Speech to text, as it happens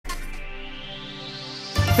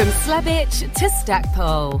From Slebich to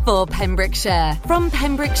Stackpole for Pembrokeshire. From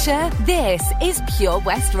Pembrokeshire, this is Pure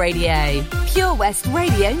West Radio. Pure West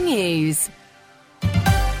Radio News.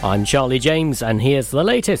 I'm Charlie James, and here's the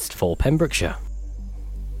latest for Pembrokeshire.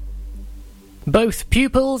 Both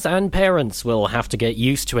pupils and parents will have to get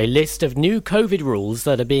used to a list of new COVID rules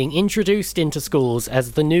that are being introduced into schools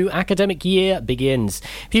as the new academic year begins.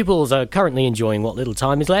 Pupils are currently enjoying what little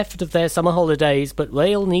time is left of their summer holidays, but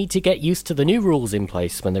they'll need to get used to the new rules in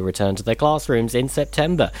place when they return to their classrooms in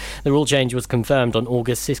September. The rule change was confirmed on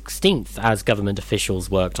August 16th as government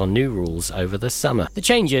officials worked on new rules over the summer. The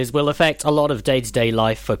changes will affect a lot of day-to-day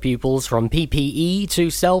life for pupils, from PPE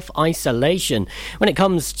to self-isolation. When it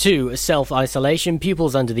comes to self-isolation,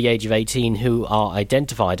 pupils under the age of 18 who are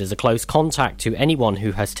identified as a close contact to anyone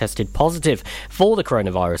who has tested positive for the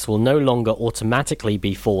coronavirus will no longer automatically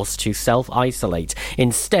be forced to self-isolate.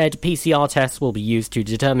 Instead, PCR tests will be used to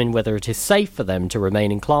determine whether it is safe for them to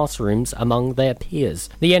remain in classrooms among their peers.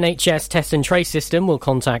 The NHS test and trace system will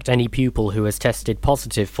contact any pupil who has tested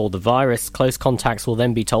positive for the virus. Close contacts will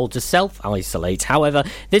then be told to self-isolate. However,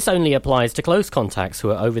 this only applies to close contacts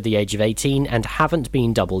who are over the age of 18 and haven't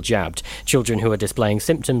been double jabbed. Children who are displaying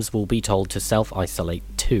symptoms will be told to self-isolate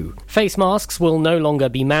too. Face masks will no longer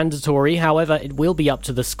be mandatory. However, it will be up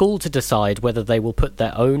to the school to decide whether they will put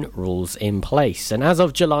their own rules in place. And as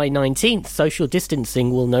of July 19th, social distancing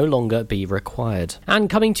will no longer be required. And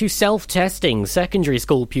coming to self-testing, secondary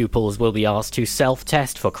school pupils will be asked to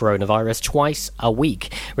self-test for coronavirus twice a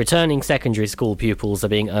week. Returning secondary school pupils are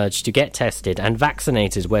being urged to get tested and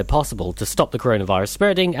vaccinated where possible to stop the coronavirus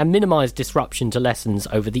spreading and minimise disruption to lessons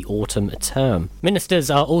over the autumn term. Ministers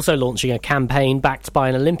are also launching a campaign backed by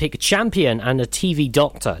an Olympic champion and a TV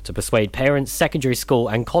doctor to persuade parents, secondary school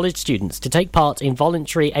and college students to take part in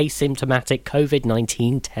voluntary asymptomatic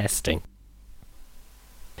COVID-19 testing.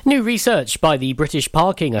 New research by the British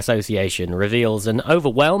Parking Association reveals an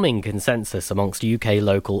overwhelming consensus amongst UK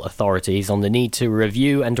local authorities on the need to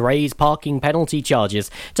review and raise parking penalty charges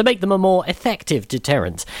to make them a more effective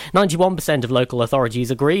deterrent. 91% of local authorities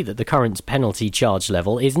agree that the current penalty charge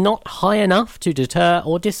level is not high enough to deter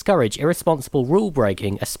or discourage irresponsible rule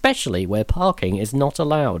breaking, especially where parking is not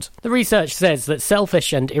allowed. The research says that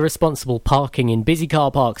selfish and irresponsible parking in busy car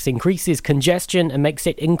parks increases congestion and makes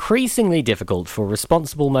it increasingly difficult for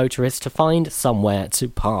responsible motorists to find somewhere to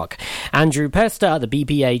park. Andrew Pester, the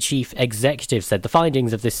BPA chief executive, said the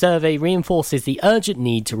findings of this survey reinforces the urgent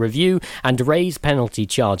need to review and raise penalty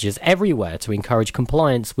charges everywhere to encourage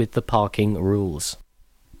compliance with the parking rules.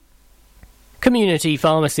 Community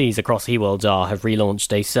pharmacies across Hywel Dda have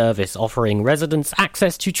relaunched a service offering residents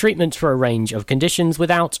access to treatment for a range of conditions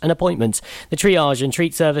without an appointment. The triage and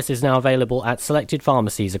treat service is now available at selected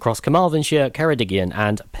pharmacies across Carmarthenshire, Ceredigion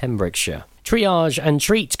and Pembrokeshire. Triage and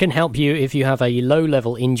Treat can help you if you have a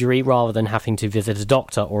low-level injury rather than having to visit a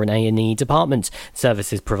doctor or an A&E department.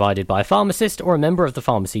 Service is provided by a pharmacist or a member of the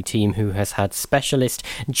pharmacy team who has had specialist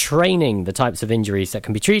training. The types of injuries that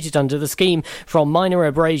can be treated under the scheme, from minor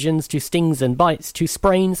abrasions to stings and bites to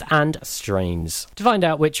sprains and strains. To find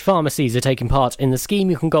out which pharmacies are taking part in the scheme,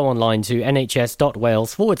 you can go online to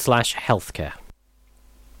nhs.wales/healthcare.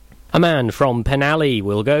 A man from Penally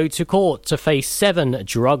will go to court to face 7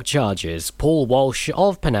 drug charges. Paul Walsh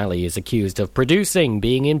of Penally is accused of producing,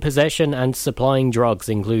 being in possession and supplying drugs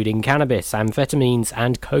including cannabis, amphetamines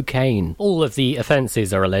and cocaine. All of the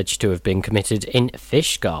offences are alleged to have been committed in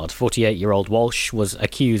Fishguard. 48-year-old Walsh was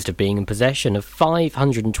accused of being in possession of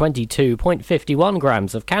 522.51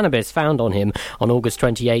 grams of cannabis found on him on August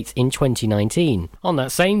 28th in 2019. On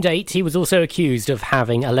that same date, he was also accused of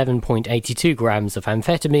having 11.82 grams of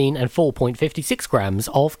amphetamine and 4.56 grams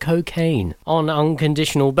of cocaine. On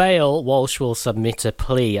unconditional bail, Walsh will submit a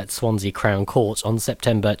plea at Swansea Crown Court on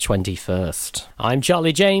September 21st. I'm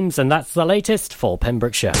Charlie James, and that's the latest for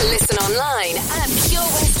Pembrokeshire. Listen online at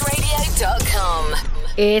purewestradio.com.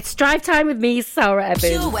 It's drive time with me, Sara Evans.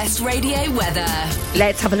 Pure West Radio weather.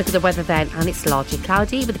 Let's have a look at the weather then, and it's largely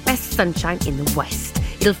cloudy with the best sunshine in the west.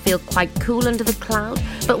 It'll feel quite cool under the cloud,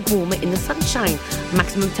 but warmer in the sunshine.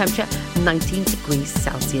 Maximum temperature 19 degrees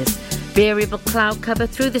Celsius. Variable cloud cover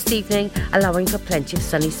through this evening, allowing for plenty of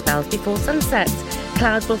sunny spells before sunset.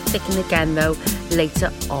 Clouds will thicken again though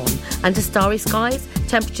later on. Under starry skies,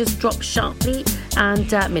 temperatures drop sharply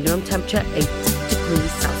and minimum temperature 8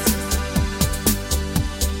 degrees Celsius.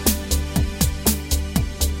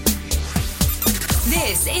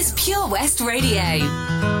 This is Pure West Radio.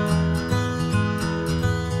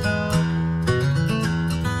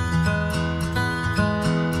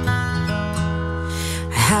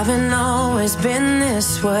 Haven't always been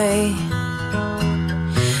this way.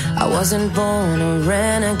 I wasn't born a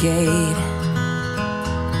renegade.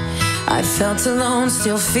 I felt alone,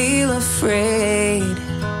 still feel afraid.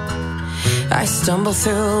 I stumble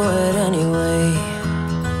through it anyway.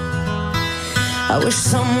 I wish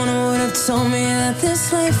someone would have told me that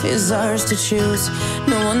this life is ours to choose.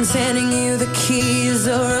 No one's handing you the keys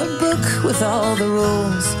or a book with all the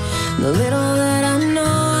rules. The little that I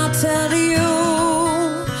know, I'll tell to you.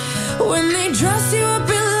 When they dress you up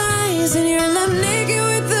in lies and you're left naked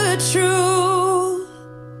with the truth,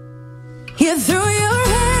 you threw your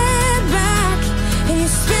head back and you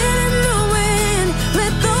spin in the wind.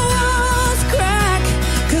 Let the walls crack,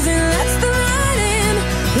 'cause it lets the light in.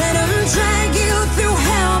 Let them drag you through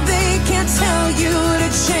hell. They can't tell you to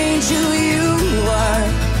change who you are.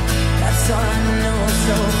 That's all I know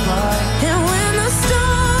so far. And when the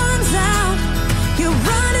storm's out, you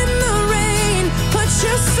run in the rain. Put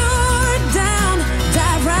your sword down,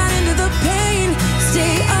 dive right into the pain.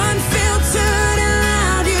 Stay unfiltered and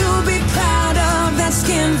loud. You'll be proud of that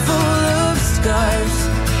skin full of scars.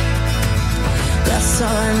 That's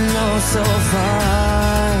all I know so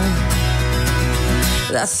far.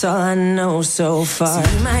 That's all I know so far.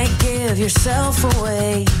 So you might give yourself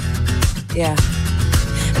away, yeah,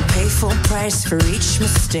 and pay full price for each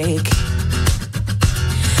mistake.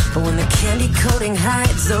 But when the candy coating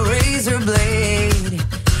hides the razor blade,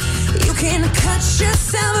 you can cut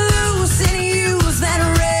yourself loose and use that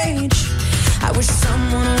rage. I wish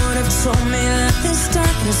someone would have told me that this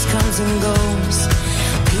darkness comes and goes.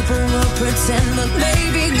 People will pretend, but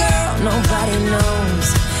baby girl, nobody knows.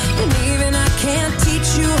 And even I can't teach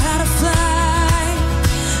you how to fly,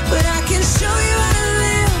 but I can show you how to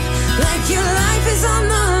live like your life is on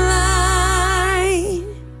the line.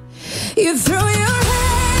 You throw your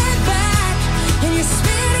head back and you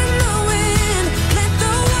spin in the wind. Let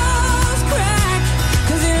the walls crack,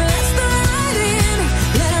 'cause it lets the light in.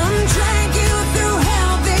 Let them drag you through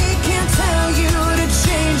hell. They can't tell you to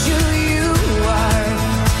change who you are.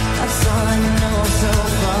 That's all I know so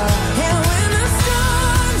far. And when the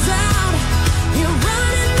storm's out, you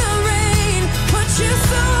run in the rain. Put your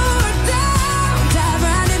sword down, dive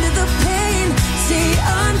right into the pain. Stay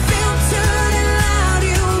unfiltered and loud.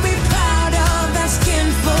 You'll be proud of that skin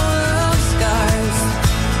full of scars.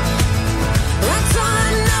 That's all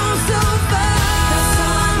I know so far. That's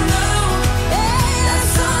all I know. Hey,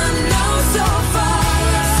 that's all I know so far.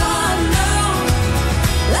 That's all I know.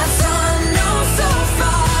 That's all I know so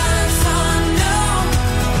far. That's all I know.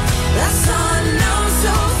 That's all I know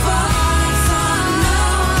so far. That's all I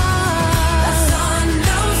know. That's all I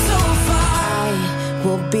know so far. I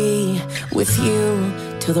will be with you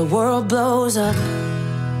till the world blows up.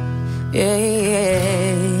 Yes.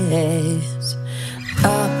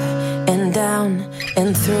 Up and down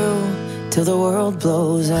and through till the world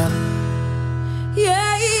blows up.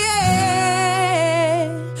 Yeah, yeah.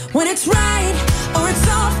 When it's right or it's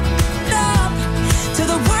off, up till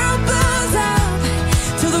the world blows up,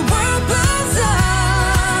 till the world blows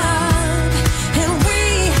up, and we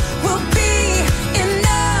will be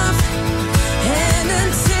enough. And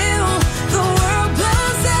until the world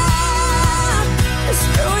blows up, just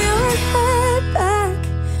throw your head back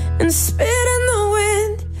and spit in the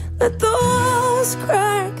wind. Let the walls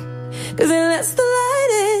crack, 'cause it lets the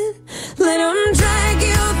light in. Let them drag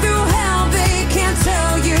you through hell. They can't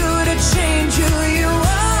tell you to change who you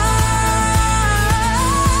are.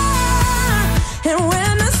 And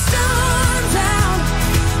when the storm's out,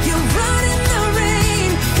 you run in the rain.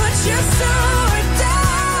 Put your sword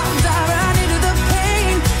down, dive right into the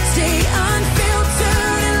pain. Stay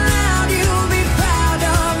unfiltered and loud. You'll be proud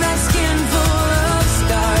of that skin full of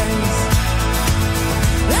scars.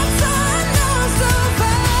 That's all I know so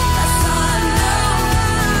far. That's all I know.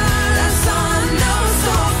 That's all I know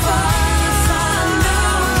so far. That's all I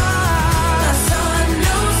know. That's all I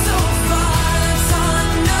know so far. That's all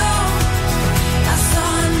I know. That's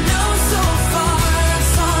all I know so far.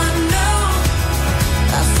 That's all I know.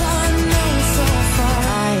 That's all I know so far.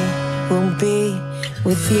 I will be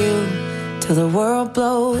with you till the world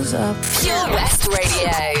blows up. Pure West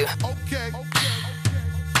Radio. Okay.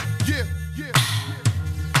 Yeah,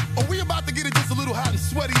 yeah. Are we about to get it just a little hot and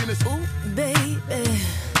sweaty in this? Ooh. Baby,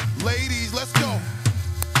 Ladies, let's go.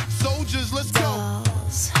 Soldiers, let's go.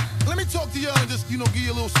 Let me talk to y'all and just, give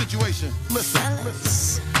you a little situation. Listen.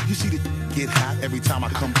 You see the get hot every time I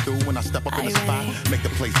come through. When I step up in the spot, make the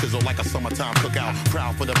place sizzle like a summertime cookout.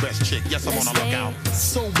 Proud for the best chick, yes, I'm on a lookout.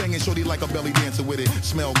 So banging, shorty like a belly dancer with it.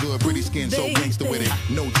 Smell good, pretty skin, so gangster with it.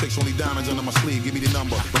 No tricks, only diamonds under my sleeve. Give me the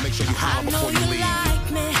number, but make sure you holler before you leave.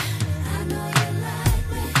 like me. I know you like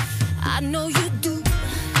me. I know you do.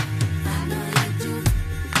 I know you do.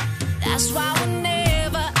 That's why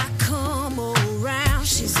whenever I come around,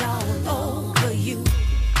 she's all over you.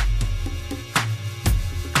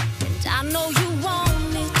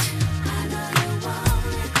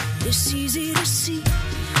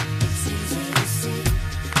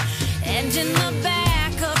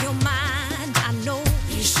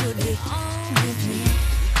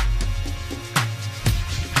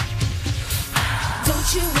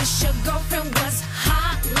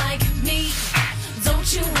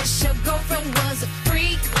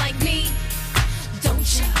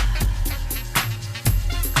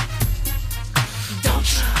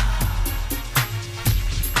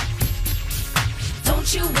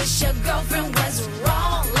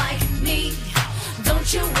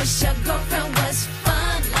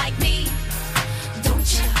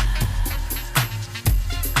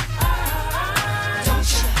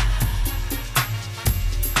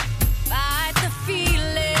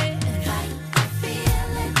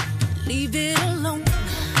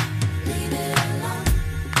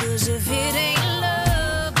 'Cause if it ain't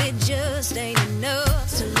love, it just ain't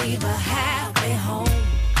enough to leave a happy home.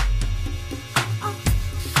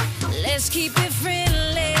 Let's keep it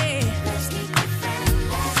friendly.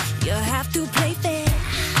 You have to play fair.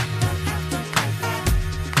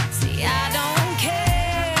 See, I don't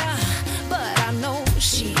care, but I know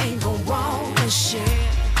she ain't gon' want to share.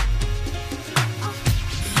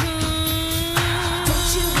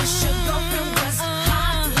 Don't you wish your girlfriend was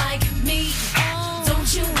hot like me?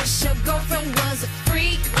 Don't you wish your girlfriend was a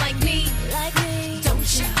freak like me?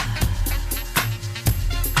 Don't you?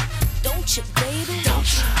 Don't you, baby?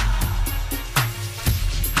 Don't you?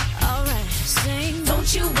 Alright, sing.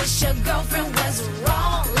 Don't you wish your girlfriend was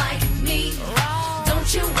wrong like me?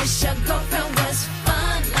 Don't you wish your girlfriend was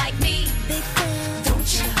fun like me?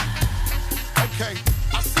 Don't you? Okay,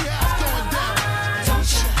 I see how it's going down. Don't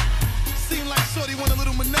you? Seem like Shorty want a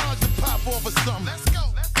little menage to pop off or something. Let's go.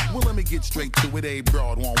 Well, let me get straight to it. A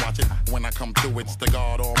broad won't watch it. When I come through, it's the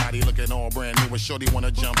God Almighty looking all brand new. And Shorty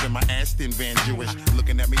wanna jump in my Aston Van Jewish.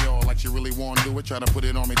 Looking at me all like she really wanna do it. Try to put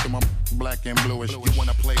it on me till my black and bluish. You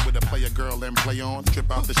wanna play with a player girl and play on?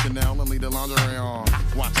 Trip out the Chanel and leave the lingerie on.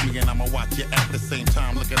 Watch me and I'ma watch you at the same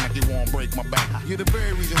time. Looking like you won't break my back. You're the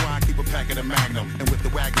very reason why I keep a pack of the Magnum. And with the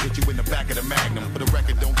wagon, hit you in the back of the Magnum. For the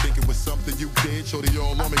record, don't think it was something you did. Shorty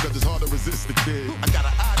all on me cause it's hard to resist the kid. I got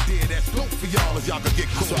an idea that's dope for y'all if y'all could get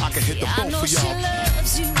cool. So I can hit the boat for y'all. She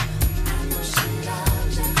loves you.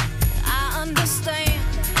 I understand.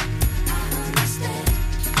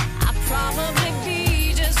 I'd probably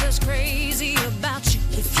be just as crazy about you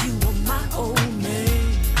if you were my old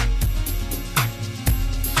man.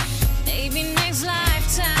 Maybe next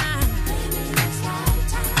lifetime.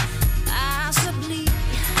 Possibly.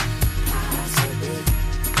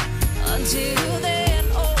 Until then,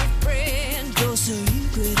 old friend, you're so you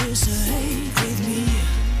could disagree with me.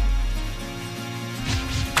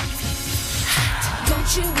 Don't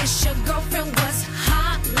you wish your girlfriend was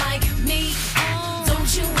hot like me?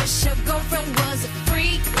 Don't you wish your girlfriend was a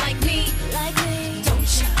freak like me?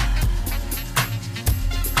 Don't you?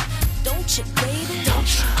 Don't you, baby?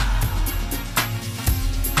 Don't you?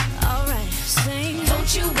 Alright, sing.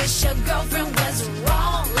 Don't you wish your girlfriend was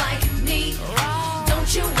wrong like me?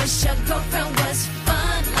 Don't you wish your girlfriend was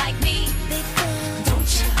fun like me?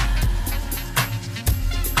 Don't you?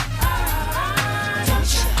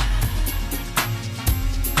 Don't you?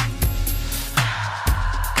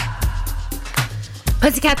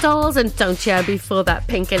 Pussycat Dolls and Don't You. Before that,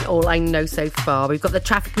 Pink and All I Know So Far. We've got the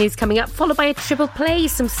traffic news coming up, followed by a triple play,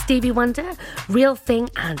 some Stevie Wonder, Real Thing,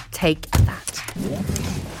 and Take That.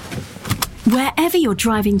 Wherever you're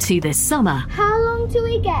driving to this summer, How long do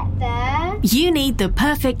we get there? you need the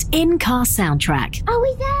perfect in-car soundtrack. Are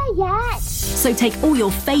we there yet? So take all your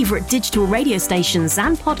favourite digital radio stations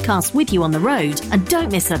and podcasts with you on the road and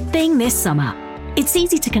don't miss a thing this summer. It's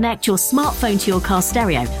easy to connect your smartphone to your car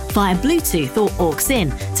stereo via Bluetooth or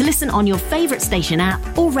aux-in to listen on your favourite station app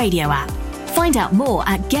or radio app. Find out more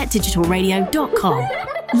at getdigitalradio.com.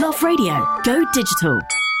 Love radio. Go digital.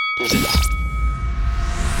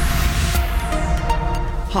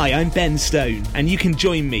 Hi, I'm Ben Stone, and you can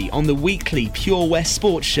join me on the weekly Pure West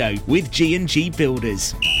Sports Show with G&G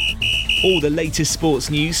Builders. All the latest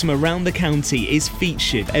sports news from around the county is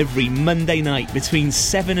featured every Monday night between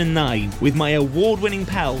 7 and 9 with my award-winning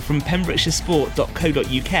pal from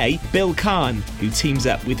PembrokeshireSport.co.uk, Bill Kahn, who teams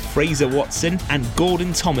up with Fraser Watson and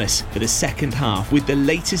Gordon Thomas for the second half with the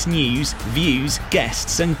latest news, views,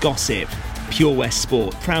 guests and gossip. Pure West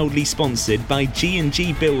Sport, proudly sponsored by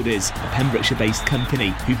G&G Builders, a Pembrokeshire-based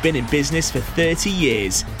company who've been in business for 30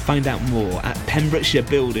 years. Find out more at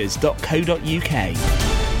PembrokeshireBuilders.co.uk.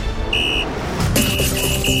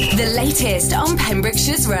 The latest on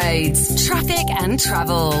Pembrokeshire's roads, traffic and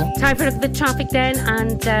travel. Time for a look at the traffic then,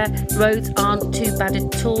 and roads aren't too bad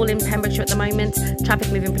at all in Pembrokeshire at the moment.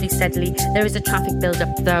 Traffic moving pretty steadily. There is a traffic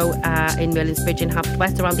build-up though in Merlin's Bridge in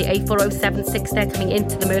Haverfordwest around the A4076 there, coming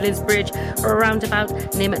into the Merlin's Bridge around about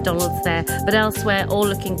near McDonald's there. But elsewhere, all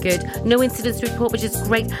looking good. No incidents to report, which is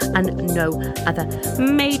great, and no other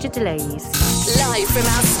major delays. Live from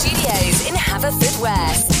our studios in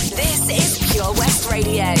Haverfordwest, this is Pure West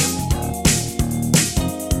Radio.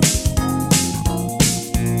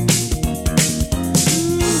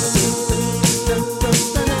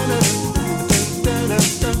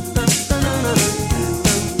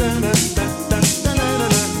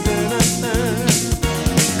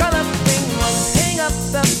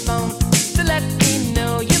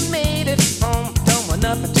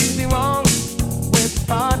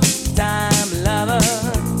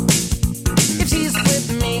 If she's with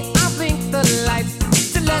me, I'll blink the lights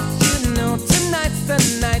to let you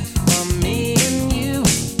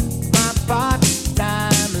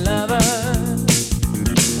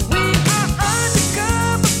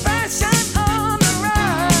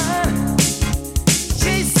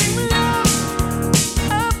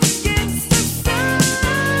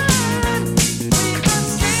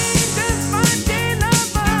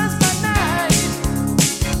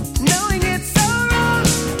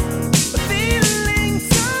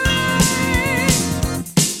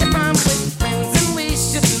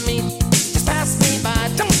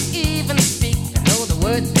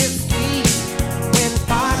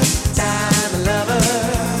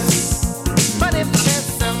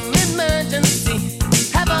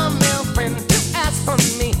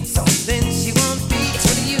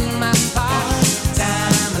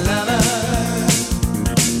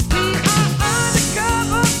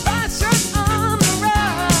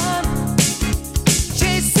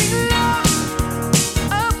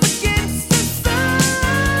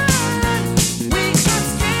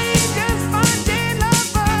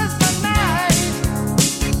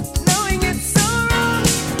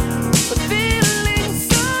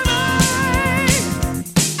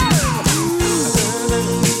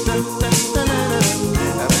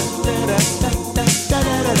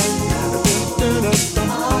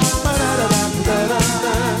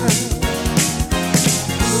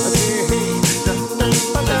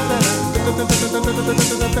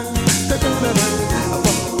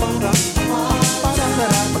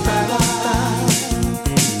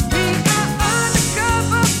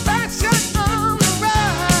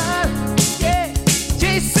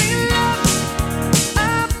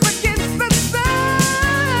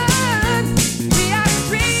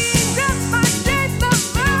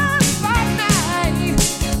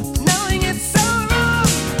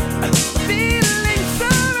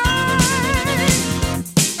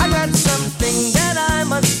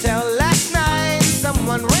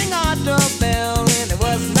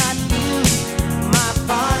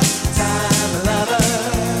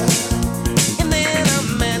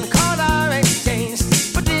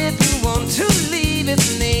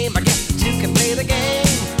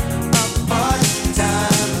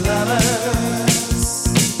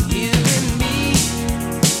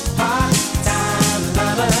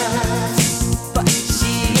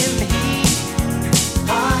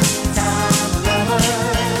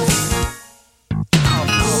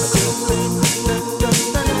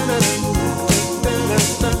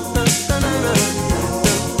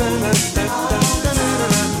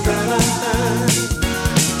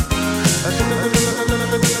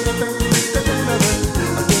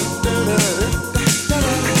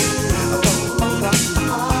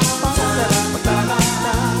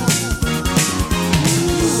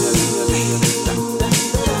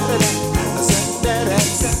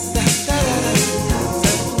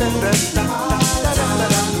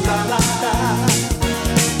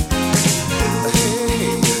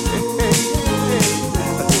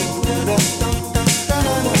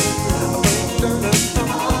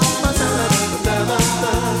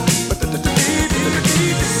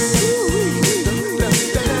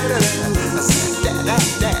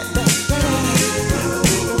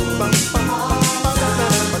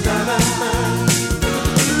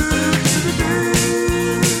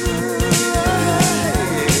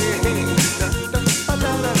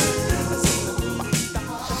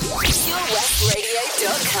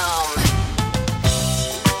drivetime.com.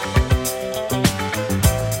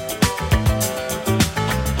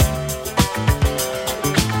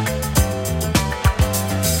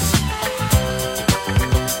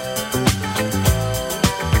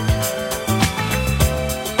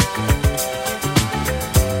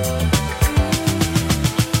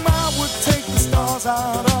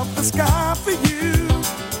 Out of the sky for you,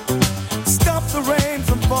 stop the rain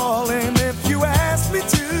from falling if you ask me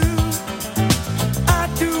to.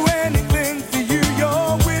 I'd do anything for you,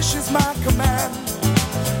 your wish is my command.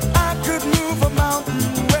 I could move a mountain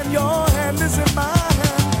when your hand is in my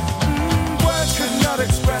hand. Words could not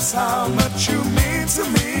express how much you mean to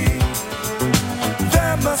me.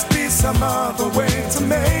 There must be some other way to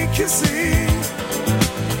make you see.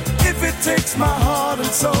 If it takes my heart and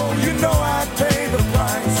soul, you know I'd pay the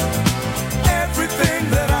price. Everything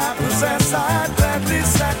that I possess, I'd gladly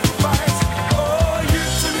sacrifice. Oh, you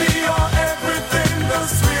to me are everything, the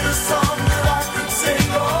sweetest song that I could sing.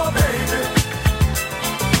 Oh, baby,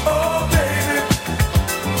 oh, baby.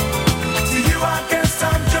 To you I guess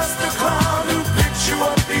I'm just a clown who picks you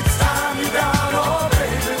up each time you're down. Oh,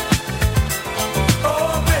 baby,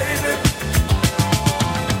 oh, baby.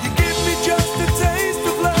 You give me just a taste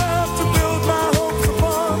of love.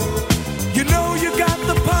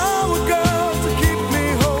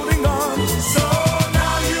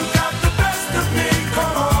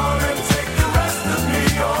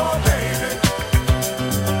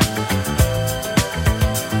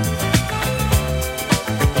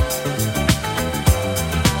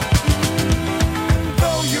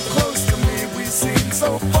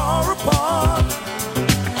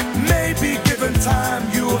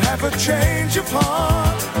 Change of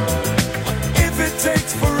heart. If it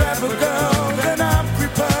takes forever, girl, then I'm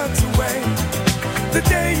prepared to wait. The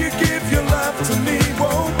day you give your love to me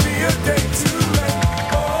won't be a day too late.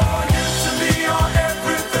 Oh, you to me are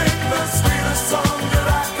everything, the sweetest song that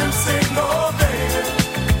I can sing. Oh, baby,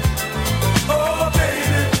 oh,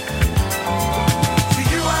 baby. To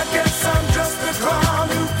you I guess I'm just a clown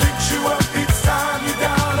who picks you up each time you're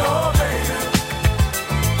down. Oh, baby,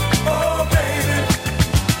 oh, baby.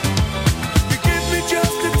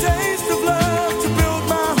 Just a taste of love to build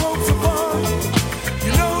my hopes upon.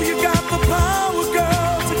 You know you got the power,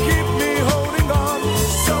 girl, to keep me holding on.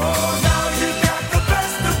 So now you got the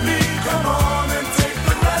best of me. Come on and take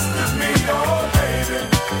the rest of me, oh baby.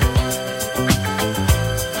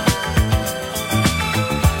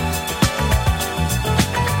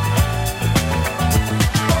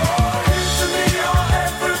 Oh, you to me are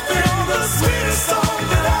everything, the sweetest song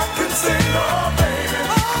that I can sing, oh baby.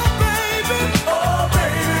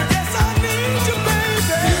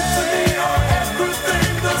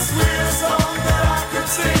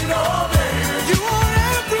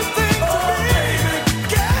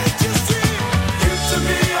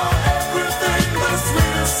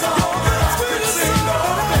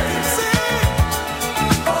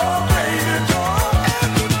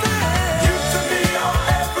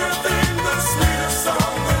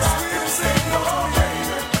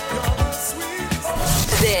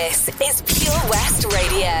 This is Pure West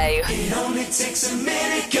Radio. It only takes a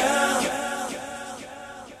minute, girl.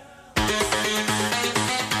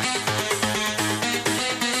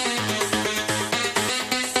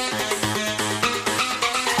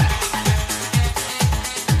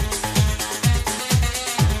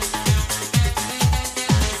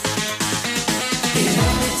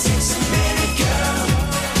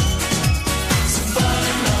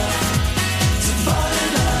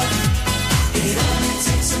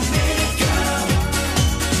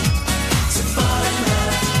 Fall in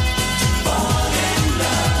love.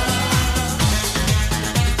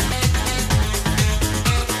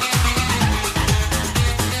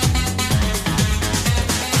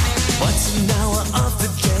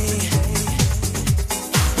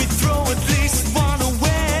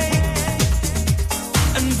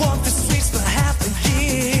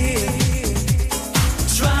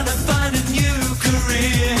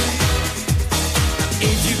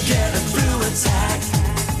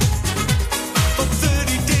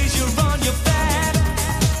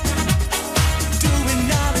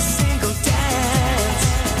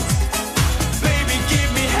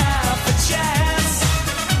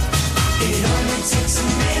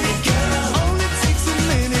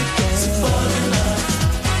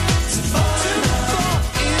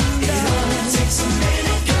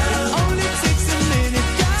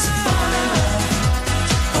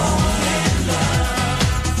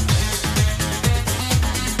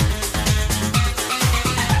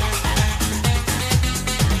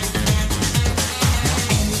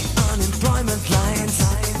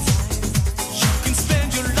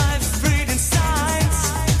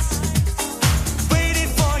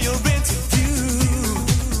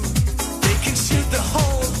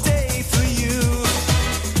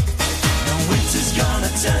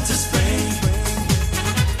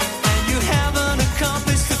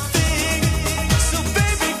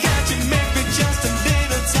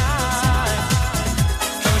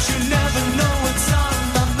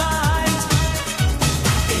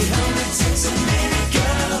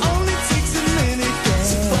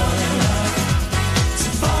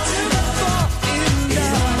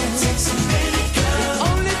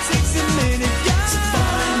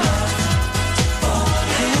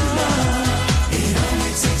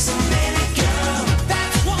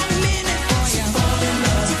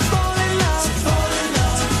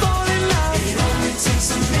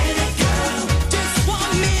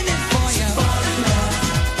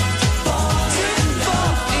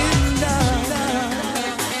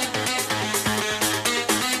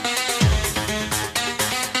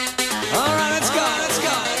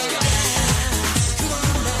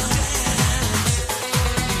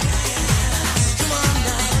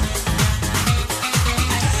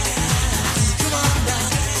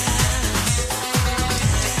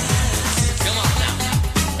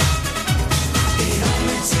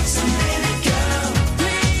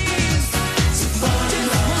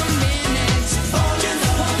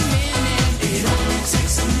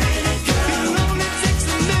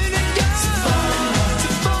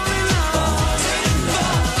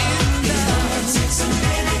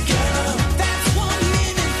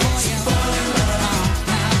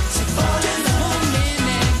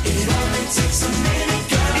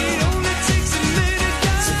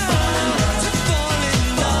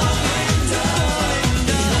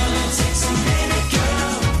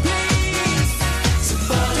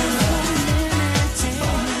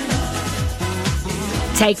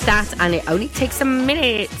 Take that, and it only takes a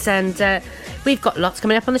minute. And we've got lots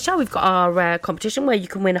coming up on the show. We've got our competition where you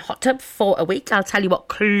can win a hot tub for a week. I'll tell you what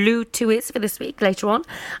Clue 2 is for this week later on.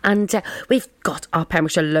 And we've got our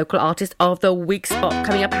Pembrokeshire Local Artist of the Week spot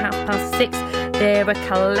coming up at 6:30. They're a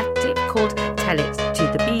collective called Tell It to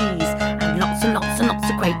the Bees. And lots and lots and lots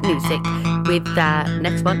of great music. With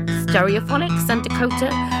next one, Stereophonics and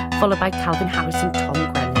Dakota, followed by Calvin Harris and Tom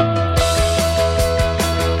Grennan.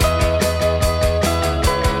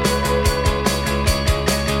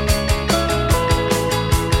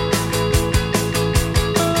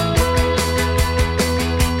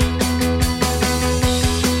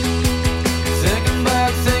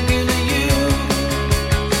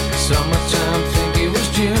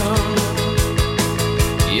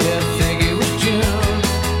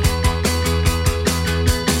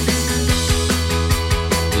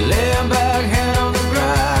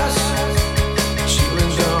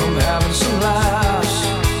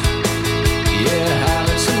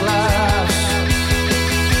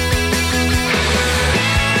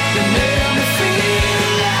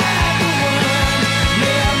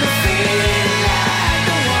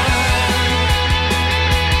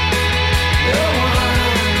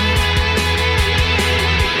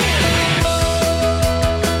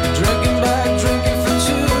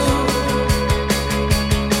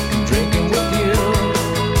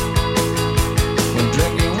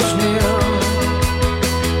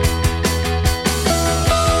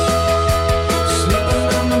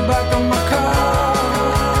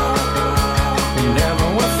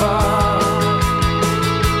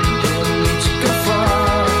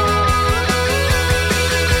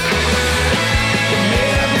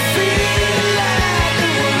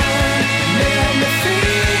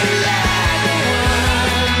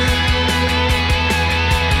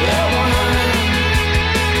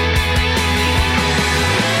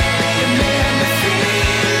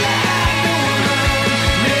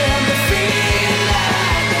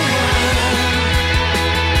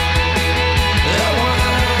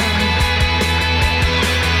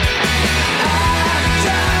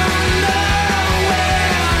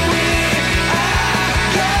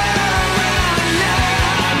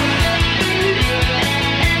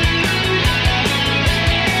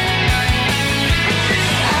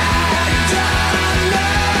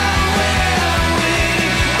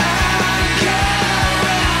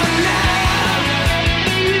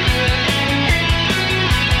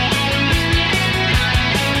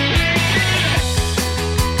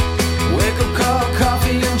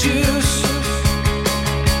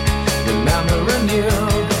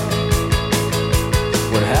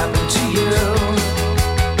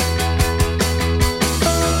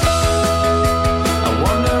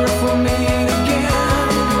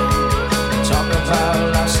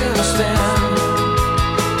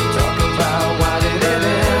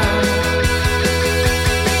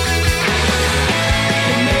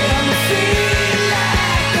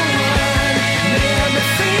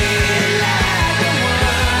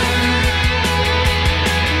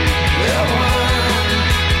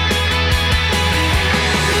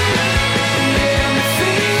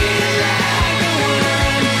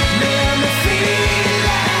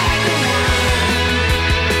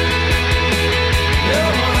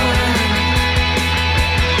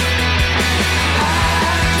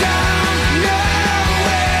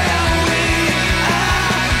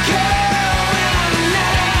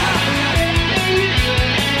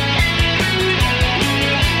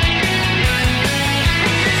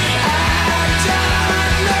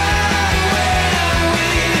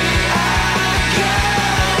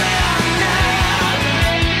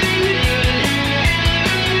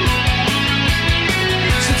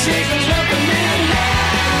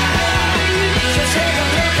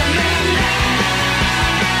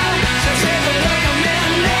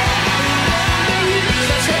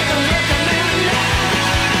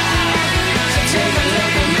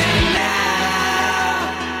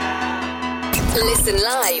 Listen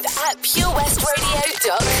live at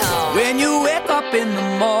purewestradio.com. When you wake up in the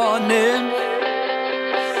morning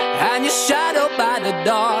and you're shadowed by the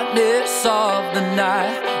darkness of the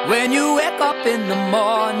night. When you wake up in the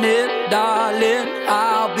morning, darling,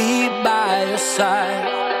 I'll be by your side.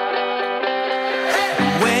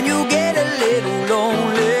 When you get a little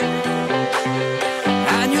lonely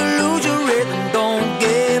and you lose your rhythm, don't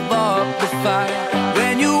give up the fight.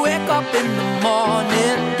 When you wake up in the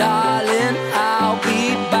morning, darling, I'll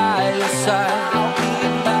be by your side. I'll be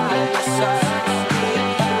by your side.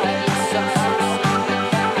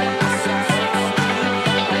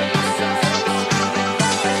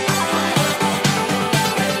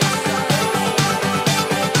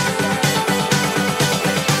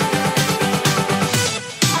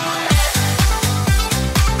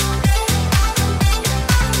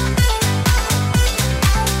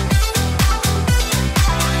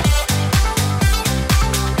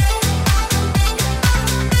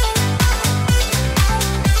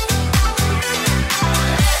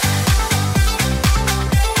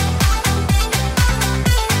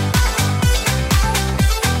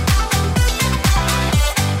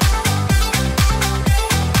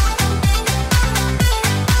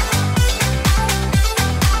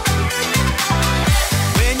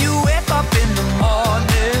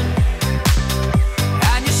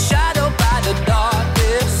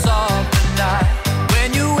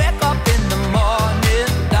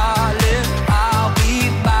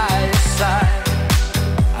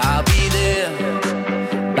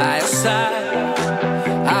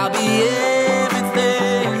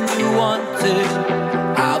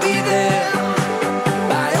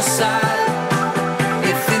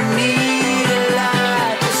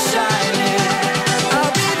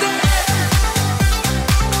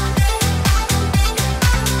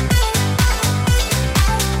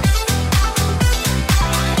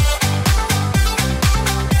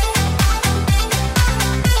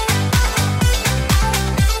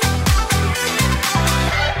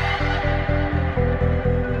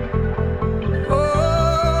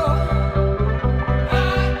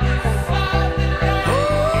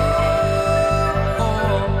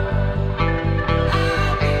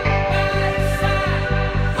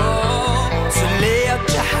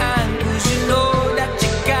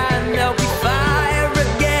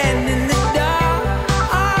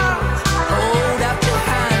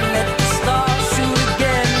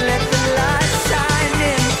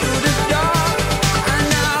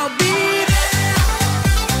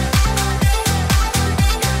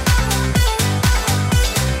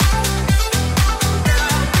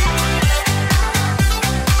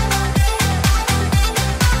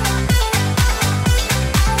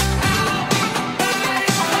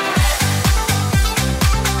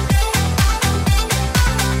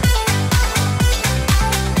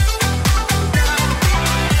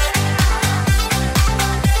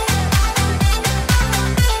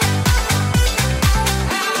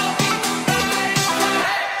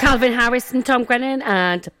 Calvin Harris and Tom Grennan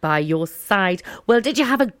and By Your Side. Well, did you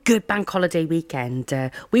have a good bank holiday weekend?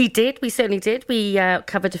 We did. We certainly did. We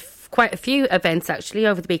covered quite a few events actually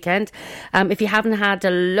over the weekend. If you haven't had a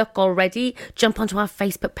look already, jump onto our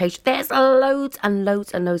Facebook page. There's loads and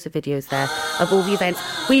loads and loads of videos there of all the events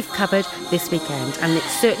we've covered this weekend, and it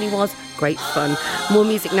certainly was great fun. More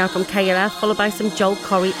music now from KLF, followed by some Joel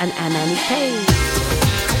Corey and MNEK.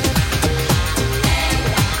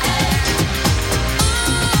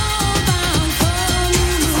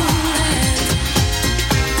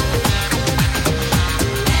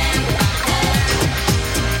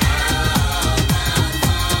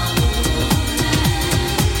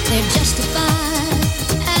 They're justified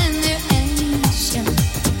and they're ancient,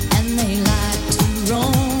 and they like to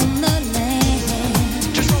roam the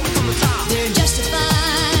land. Just roll it from the top. They're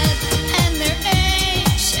justified and they're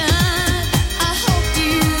ancient. I hope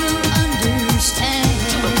you understand.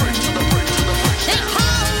 To the bridge, to the bridge, to the bridge. They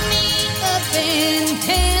called me up in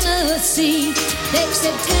Tennessee. They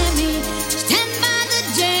said, Tammy, stand by the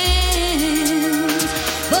jams.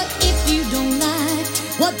 But if you don't like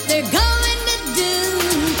what they're going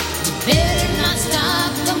better not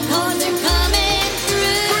stop them, 'cause they're coming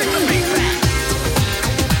through. Bring the beat back.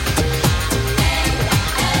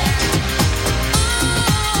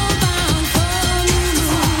 All bound for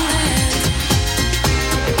moonlight.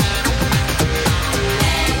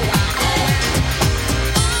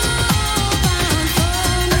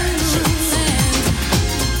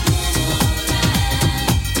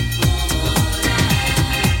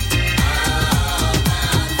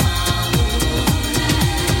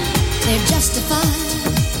 They're justified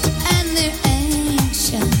and they're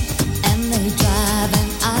ancient, and they drive an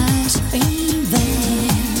ice cream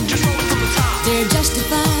van. Just roll it from the top. They're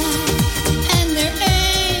justified and they're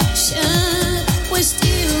ancient, with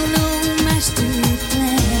still no master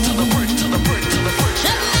plan. To the bridge, to the bridge, to the bridge.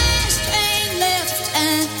 The last train left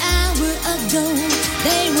an hour ago.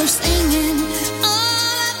 They were singing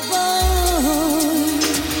all aboard,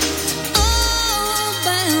 all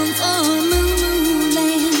bound for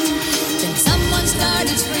moonland. Then someone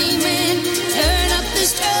started screaming, turn up the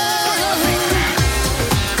strobe.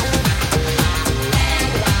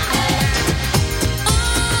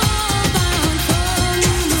 All bound for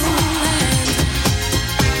moonland.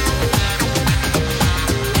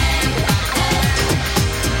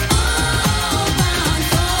 All bound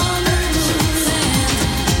for moonland.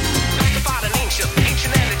 Justified and ancient,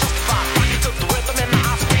 ancient and justified. Rocky took the rhythm and the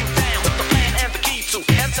ice cream van with the plan and the key to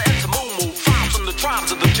enter into moo tribes from the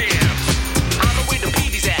tribes of the jam. I know where the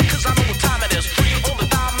PD's at, 'cause I know what time it is. Free on the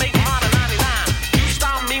dime, make mine at 99. You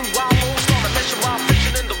style meanwhile, no storm and mission while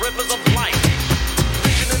fishing in the rivers of life.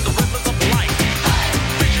 Fishing in the rivers of life.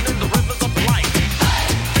 Fishing in the rivers of life.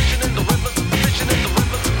 Fishing in the rivers, fishing in the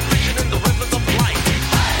rivers, fishing in the rivers of life.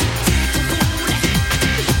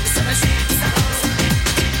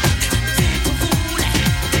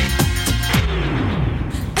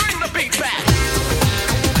 Bring the beat back.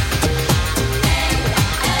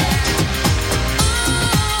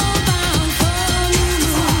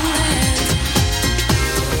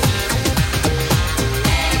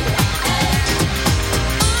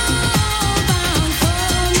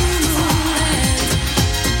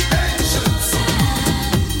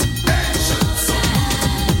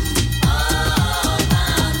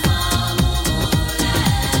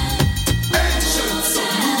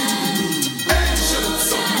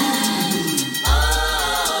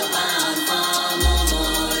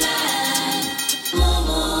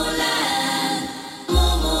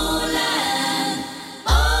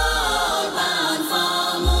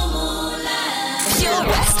 Pure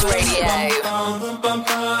West Radio.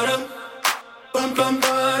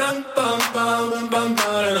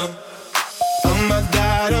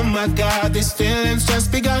 Oh my God, these feelings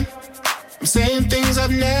just begun. I'm saying things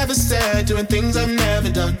I've never said, doing things I've never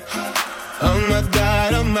done. Oh my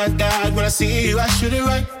God, when I see you I should it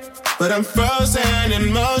right. But I'm frozen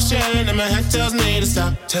in motion and my head tells me to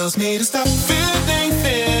stop. Feeling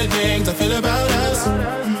feelings I feel about us.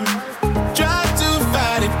 Try to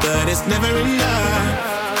fight it, but it's never enough.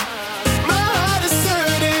 My heart is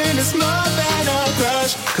hurting, it's more than a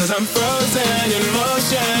crush. 'Cause I'm frozen in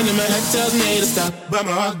motion and my head tells me to stop. But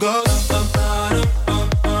my heart goes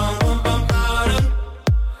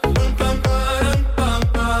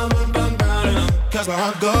cause my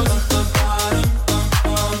heart goes.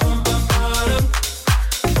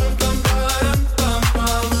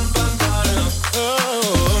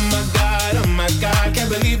 Oh my God, can't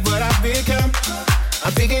believe what I've become.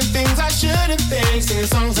 I'm thinking things I shouldn't think, singing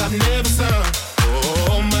songs I've never sung.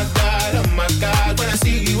 Oh my God, when I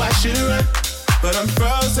see you I should run. but I'm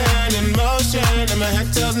frozen in motion, and my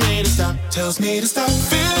head tells me to stop. Tells me to stop.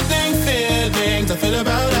 Feelings I feel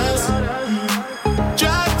about us.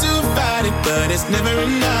 Try to fight it, but it's never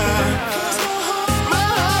enough. My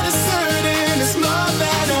heart is hurting, it's more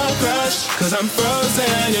than a crush. 'Cause I'm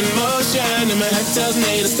frozen in motion, and my head tells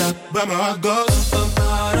me to stop, but my heart goes.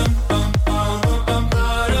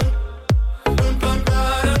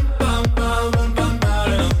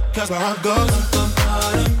 'Cause my heart goes.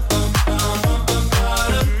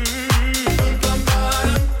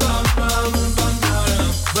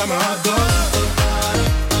 But my heart goes.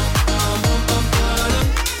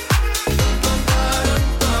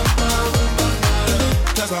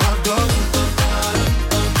 Cause my heart goes.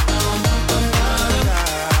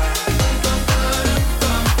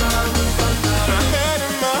 My head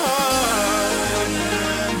and my heart.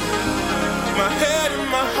 My head and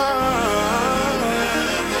my heart.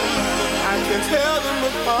 I can tell them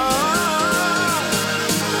apart.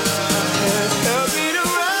 Can't help me to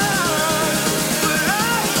run, but I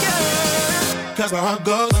can't. 'Cause my heart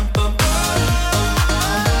goes.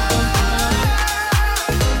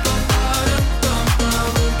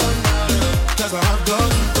 Cause my heart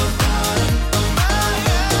goes.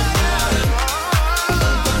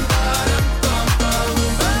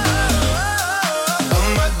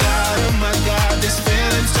 Oh my God, this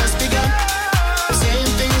feeling's just begun. Saying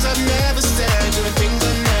things I've never said, doing things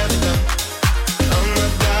I've never done. Oh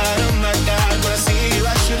my God, when I see you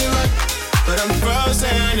I should run. But I'm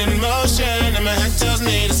frozen in motion, and my head tells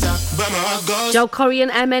me to stop, but my heart goes. Joel Corey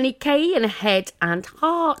and MNEK and Head and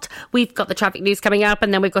Heart. We've got the traffic news coming up,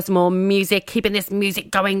 and then we've got some more music, keeping this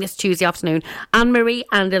music going this Tuesday afternoon. Anne-Marie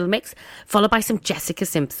and Little Mix, followed by some Jessica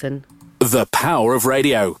Simpson. The power of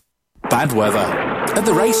radio. Bad weather. At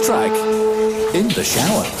the racetrack. In the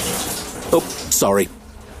shower. Oh, sorry.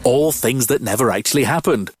 All things that never actually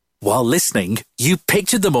happened. While listening, you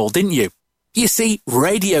pictured them all, didn't you? You see,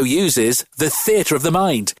 radio uses the theatre of the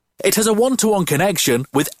mind. It has a one-to-one connection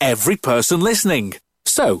with every person listening.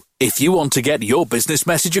 So, if you want to get your business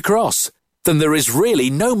message across, then there is really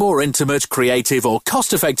no more intimate, creative or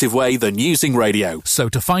cost-effective way than using radio. So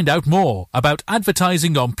to find out more about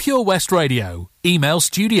advertising on Pure West Radio, email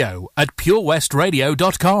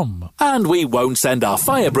studio@purewestradio.com. And we won't send our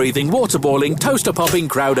fire-breathing, water-boiling, toaster-popping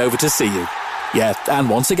crowd over to see you. Yeah, and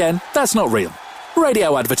once again, that's not real.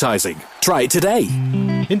 Radio advertising. Try it today.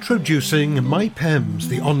 Introducing MyPems,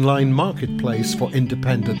 the online marketplace for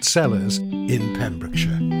independent sellers in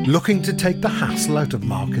Pembrokeshire. Looking to take the hassle out of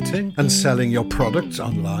marketing and selling your products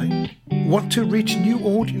online? Want to reach new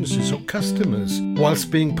audiences or customers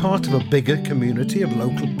whilst being part of a bigger community of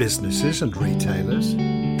local businesses and retailers?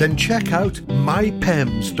 Then check out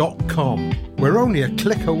mypems.com. We're only a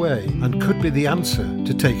click away and could be the answer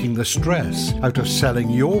to taking the stress out of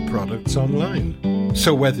selling your products online.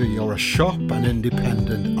 So whether you're a shop, an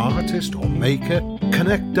independent artist or maker,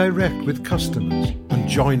 connect direct with customers and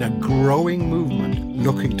join a growing movement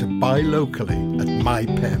looking to buy locally at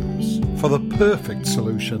MyPems. For the perfect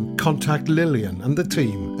solution, contact Lillian and the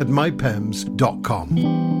team at mypems.com.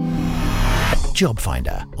 Job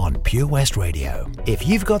Finder on Pure West Radio. If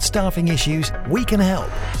you've got staffing issues, we can help.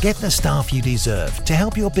 Get the staff you deserve to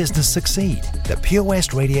help your business succeed. The Pure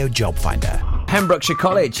West Radio Job Finder. Pembrokeshire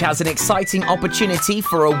College has an exciting opportunity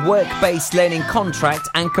for a work-based learning contract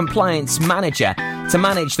and compliance manager to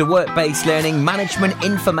manage the work-based learning management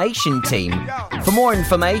information team. For more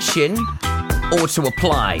information or to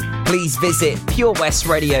apply, please visit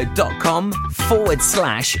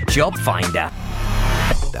purewestradio.com/job finder.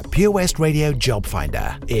 The Pure West Radio Job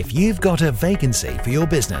Finder. If you've got a vacancy for your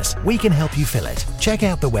business, we can help you fill it. Check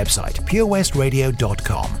out the website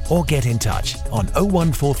purewestradio.com or get in touch on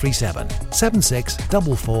 01437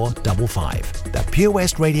 764455. The Pure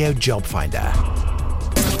West Radio Job Finder.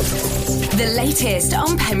 The latest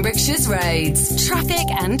on Pembrokeshire's roads, traffic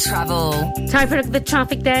and travel. Time for the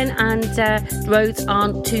traffic then, and roads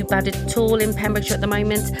aren't too bad at all in Pembrokeshire at the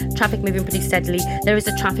moment. Traffic moving pretty steadily. There is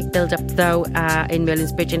a traffic build-up though in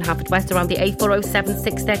Merlin's Bridge in Haverfordwest around the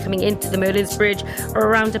A4076 there, coming into the Merlin's Bridge or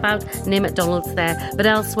around about near McDonald's there. But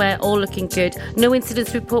elsewhere, all looking good. No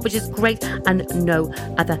incidents report, which is great, and no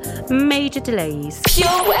other major delays.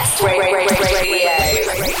 Pure West Radio.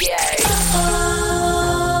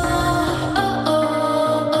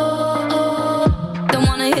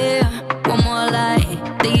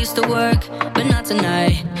 They used to work, but not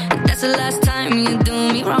tonight. That's the last time you do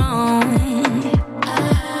me wrong.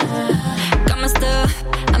 Got my stuff,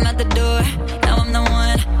 I'm at the door. Now I'm the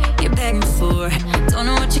one you're begging for. Don't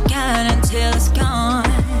know what you got until it's gone.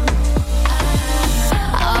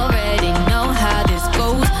 Already know how this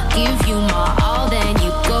goes. Give you my all, then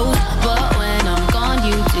you go. But when I'm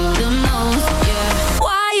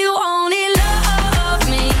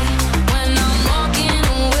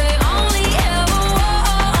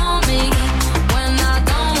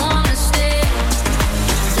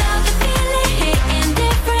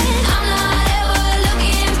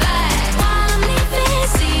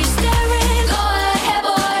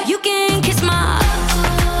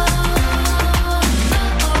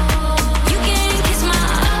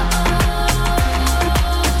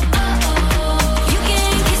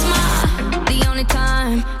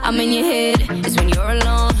I'm in your head. It's when you're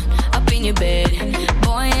alone, up in your bed.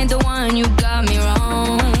 Boy, ain't the one, you got me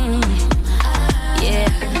wrong. Yeah,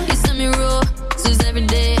 you send me rules every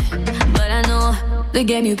day, but I know the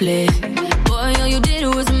game you play. Boy, all you did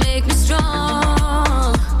was make me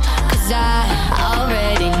strong. 'Cause I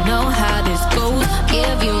already know how this goes.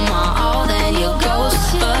 Give you my all, then you ghost.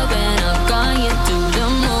 But when I'm gone, you do the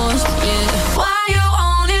most, yeah. Why you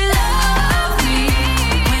only love me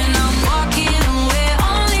when I'm walking away?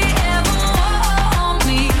 Only ever want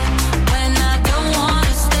me when I don't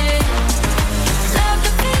wanna stay. Love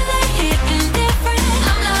the feeling, hitting different.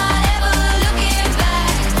 I'm not ever looking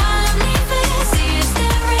back. While I'm leaving, see you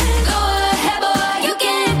staring. Go ahead, boy, you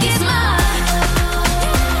can kiss my.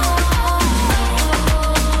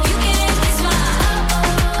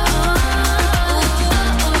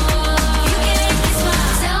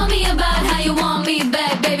 Tell me about how you want me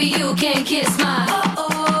back, baby, you can kiss my.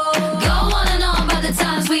 Go on and on about the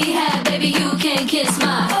times we had, baby, you can kiss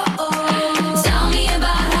my. Tell me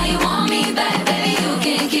about how you want me back, baby, you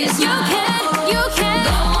can kiss my. You can.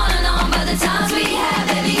 Go on and on about the times we had,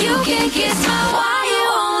 baby, you can kiss my. Why you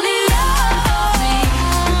only love me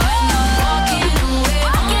when I'm walking away?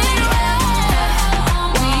 Only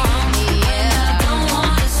want me when I don't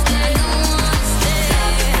wanna stay.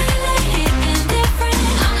 Hitting different.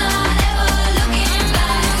 I'm not ever looking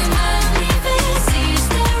back. While I'm leaving, see you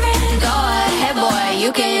staring. Go ahead, boy,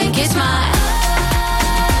 you can kiss my.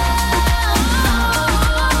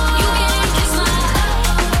 You can kiss my.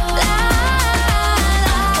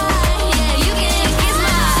 Yeah, you can kiss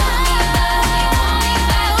my.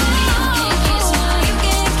 You can kiss my. You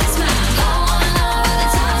can kiss my. Go on and on about the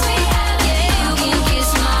times we had. Yeah, you can kiss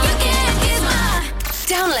my. You can kiss my.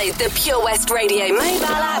 Download the Pure West Radio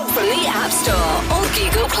mobile app from the App Store or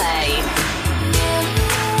Google Play.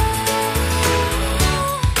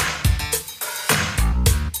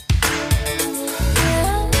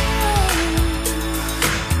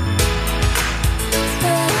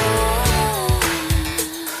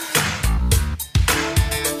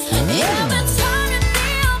 You've been turning me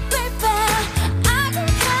on, baby. I go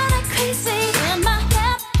kinda crazy in my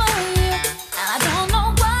head for you, and I don't know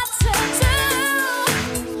what to do.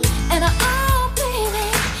 And oh, baby,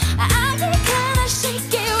 I get kinda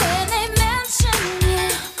shaky when they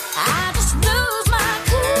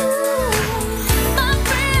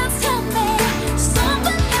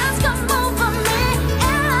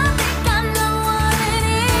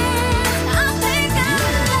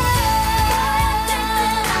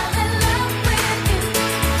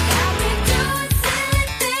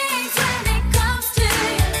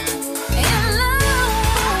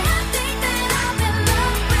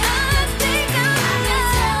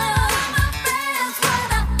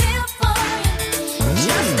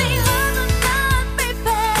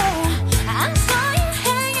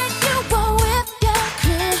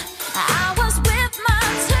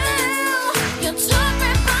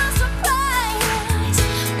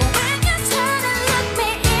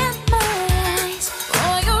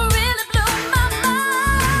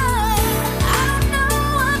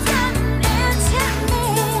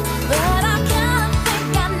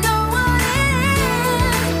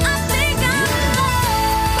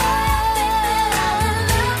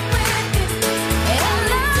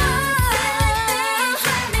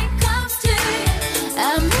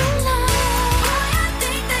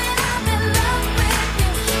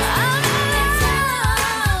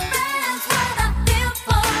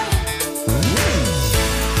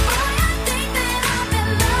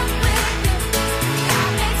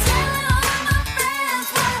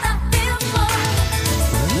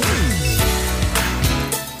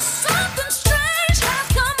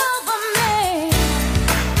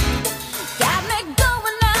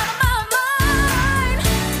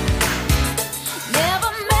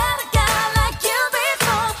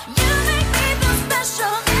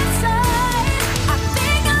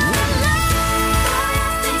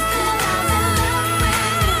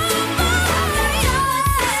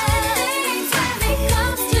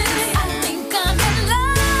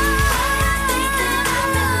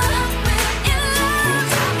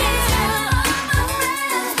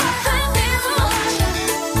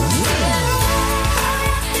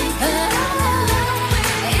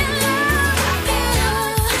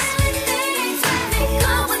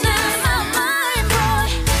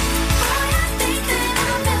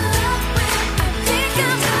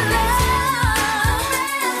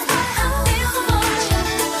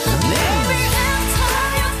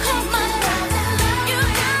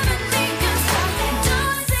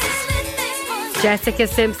Jessica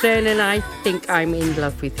Simpson and I Think I'm in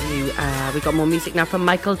Love with You. We got more music now from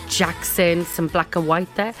Michael Jackson, some Black and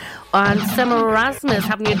White there, and some Erasmus.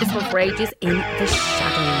 Haven't heard this one for ages, In the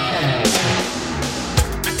Shadows.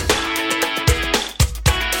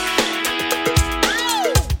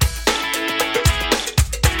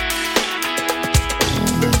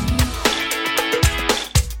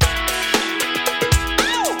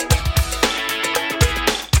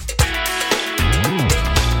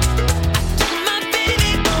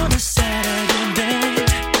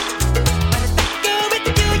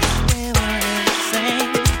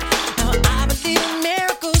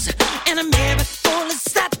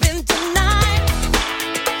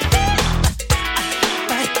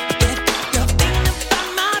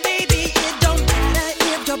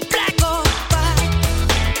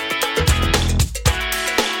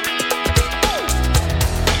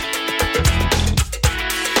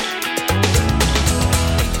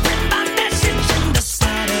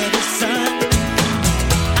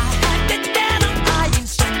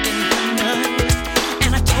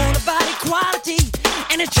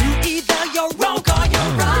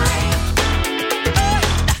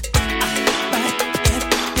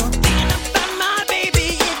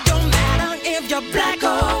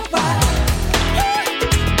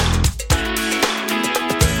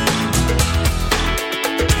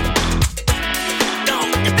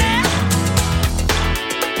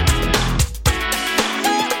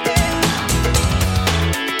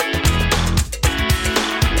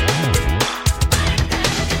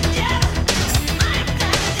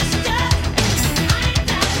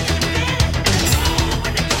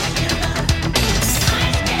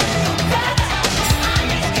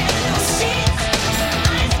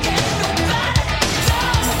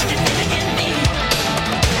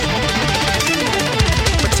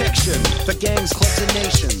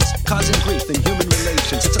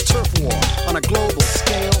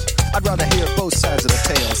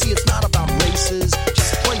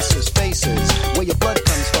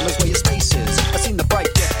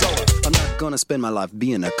 My life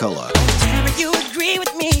being a color. Tell me you agree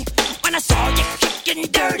with me when I saw you kicking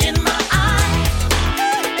dirt in my eye.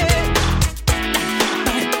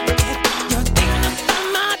 You're thinking about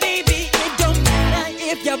my baby. It don't matter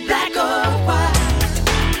if you're black or white.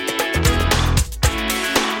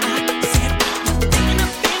 I said you're thinking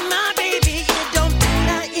about my baby. It don't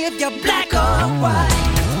matter if you're black or white.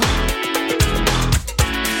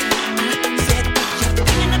 I said you're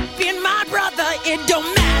thinking about my brother. It don't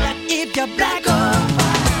matter if you're black or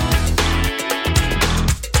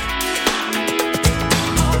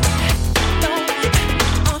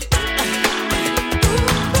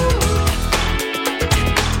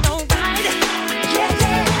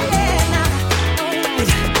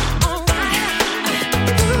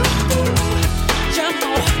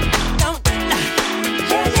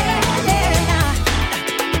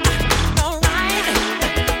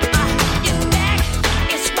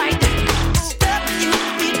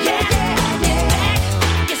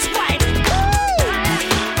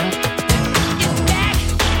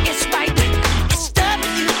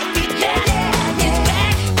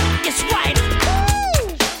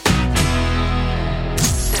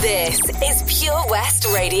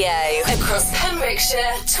across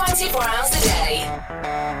Pembrokeshire, 24 hours a day.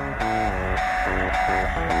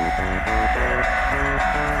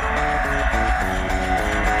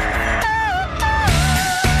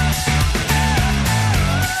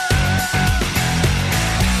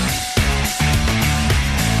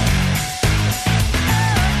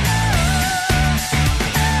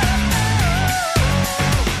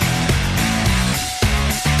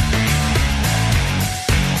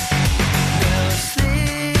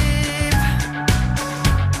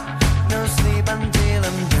 until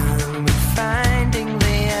I'm done with finding the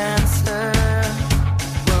answer.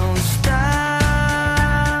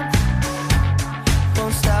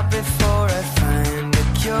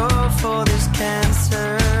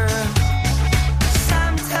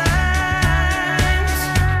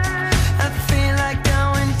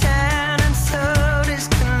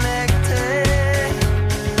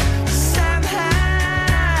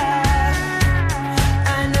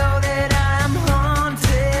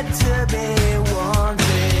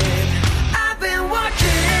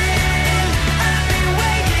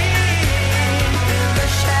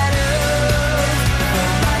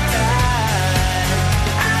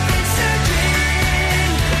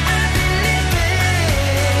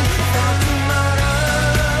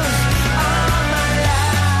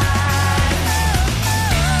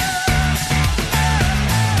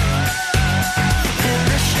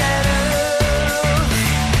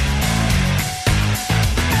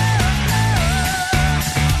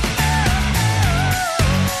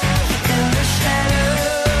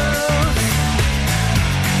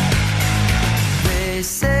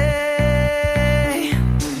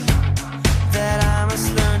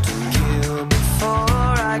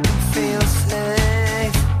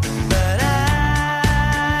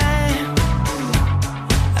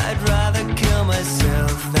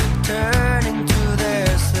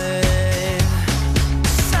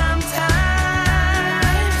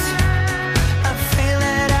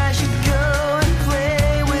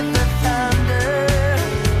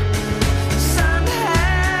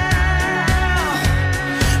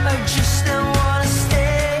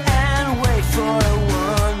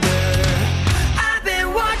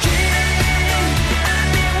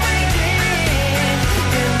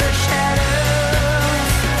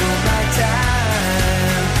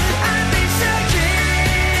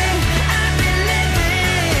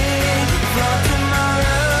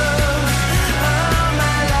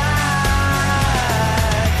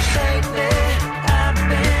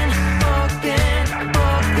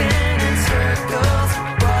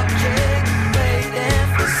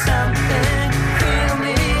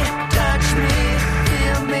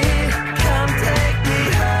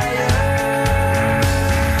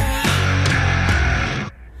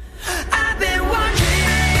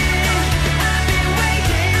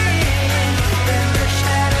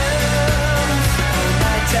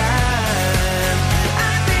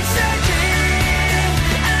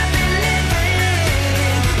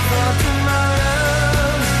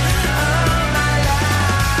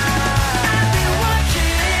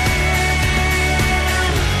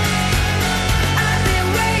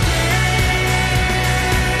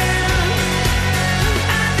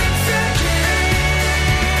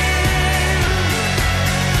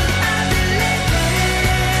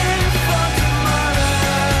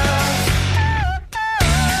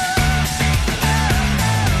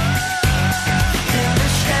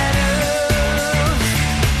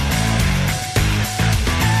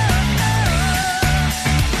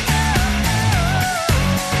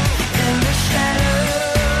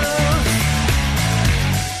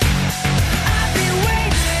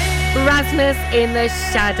 Christmas in the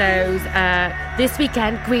shadows. This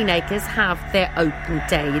weekend, Greenacres have their open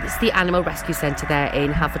day. It's the Animal Rescue Centre there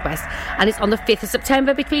in Haverfordwest, and it's on the 5th of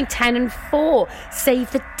September between 10 and 4.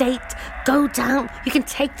 Save the date. Go down. You can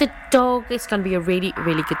take the dog. It's going to be a really,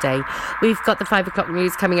 really good day. We've got the 5 o'clock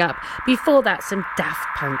news coming up. Before that, some Daft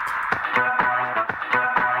Punk.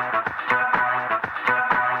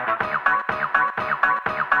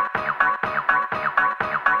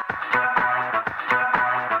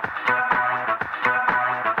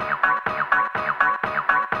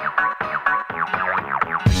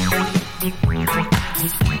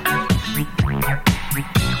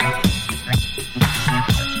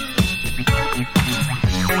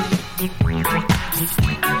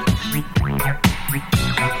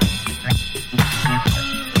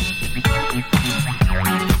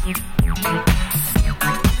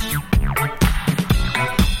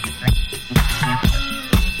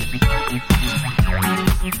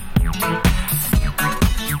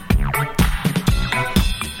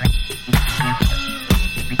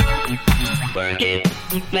 Work it,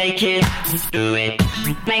 make it, do it,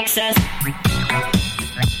 makes us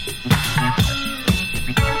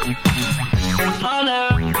harder,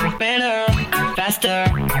 better, faster,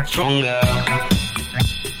 stronger.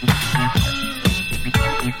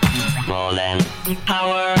 More than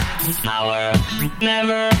power,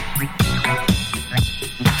 never.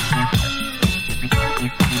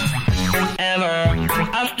 Ever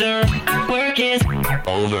after work is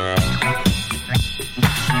over.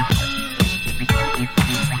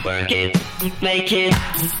 Work it, make it,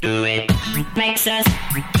 do it, makes us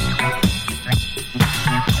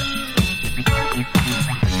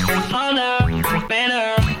harder,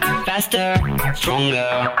 better, faster,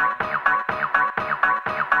 stronger.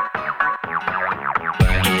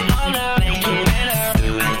 Work it harder, make it better,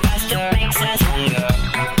 do it faster, makes us stronger.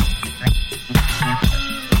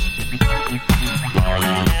 More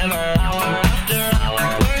than ever, hour after hour,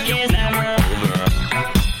 work is never over.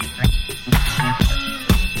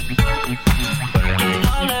 Work it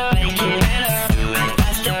harder, make it better, do it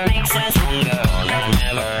faster, makes us stronger. More than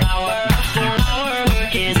ever, hour after hour,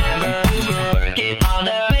 work is never over. Work it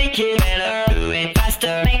harder, make it better, do it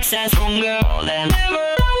faster, makes us stronger. More than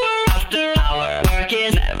ever, hour after hour, work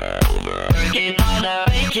is never over. Work it harder,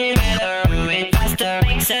 make it better, do it faster, makes us stronger. More than ever, hour after hour, work is never over. Work it harder, make it better, do it faster,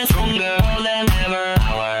 makes us stronger. More than ever,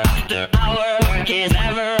 hour after hour, work is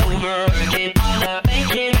never over. Work it harder,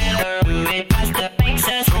 make it better, do it faster,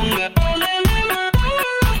 makes us stronger. More than ever,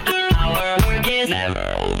 hour after hour, work is never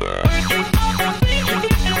over.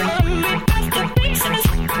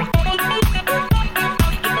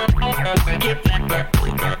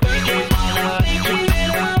 Work it harder, make it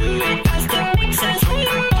better, do it faster, makes us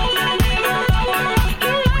stronger. More than ever, hour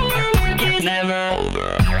after hour, work is never over.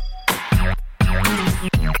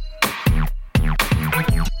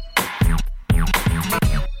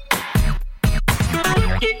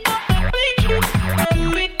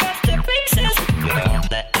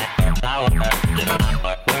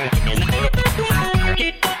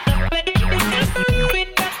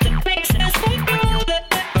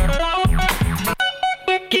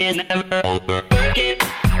 Never over. Work it,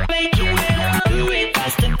 make it better, do it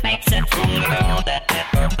faster, makes it stronger. All that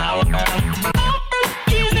ever power.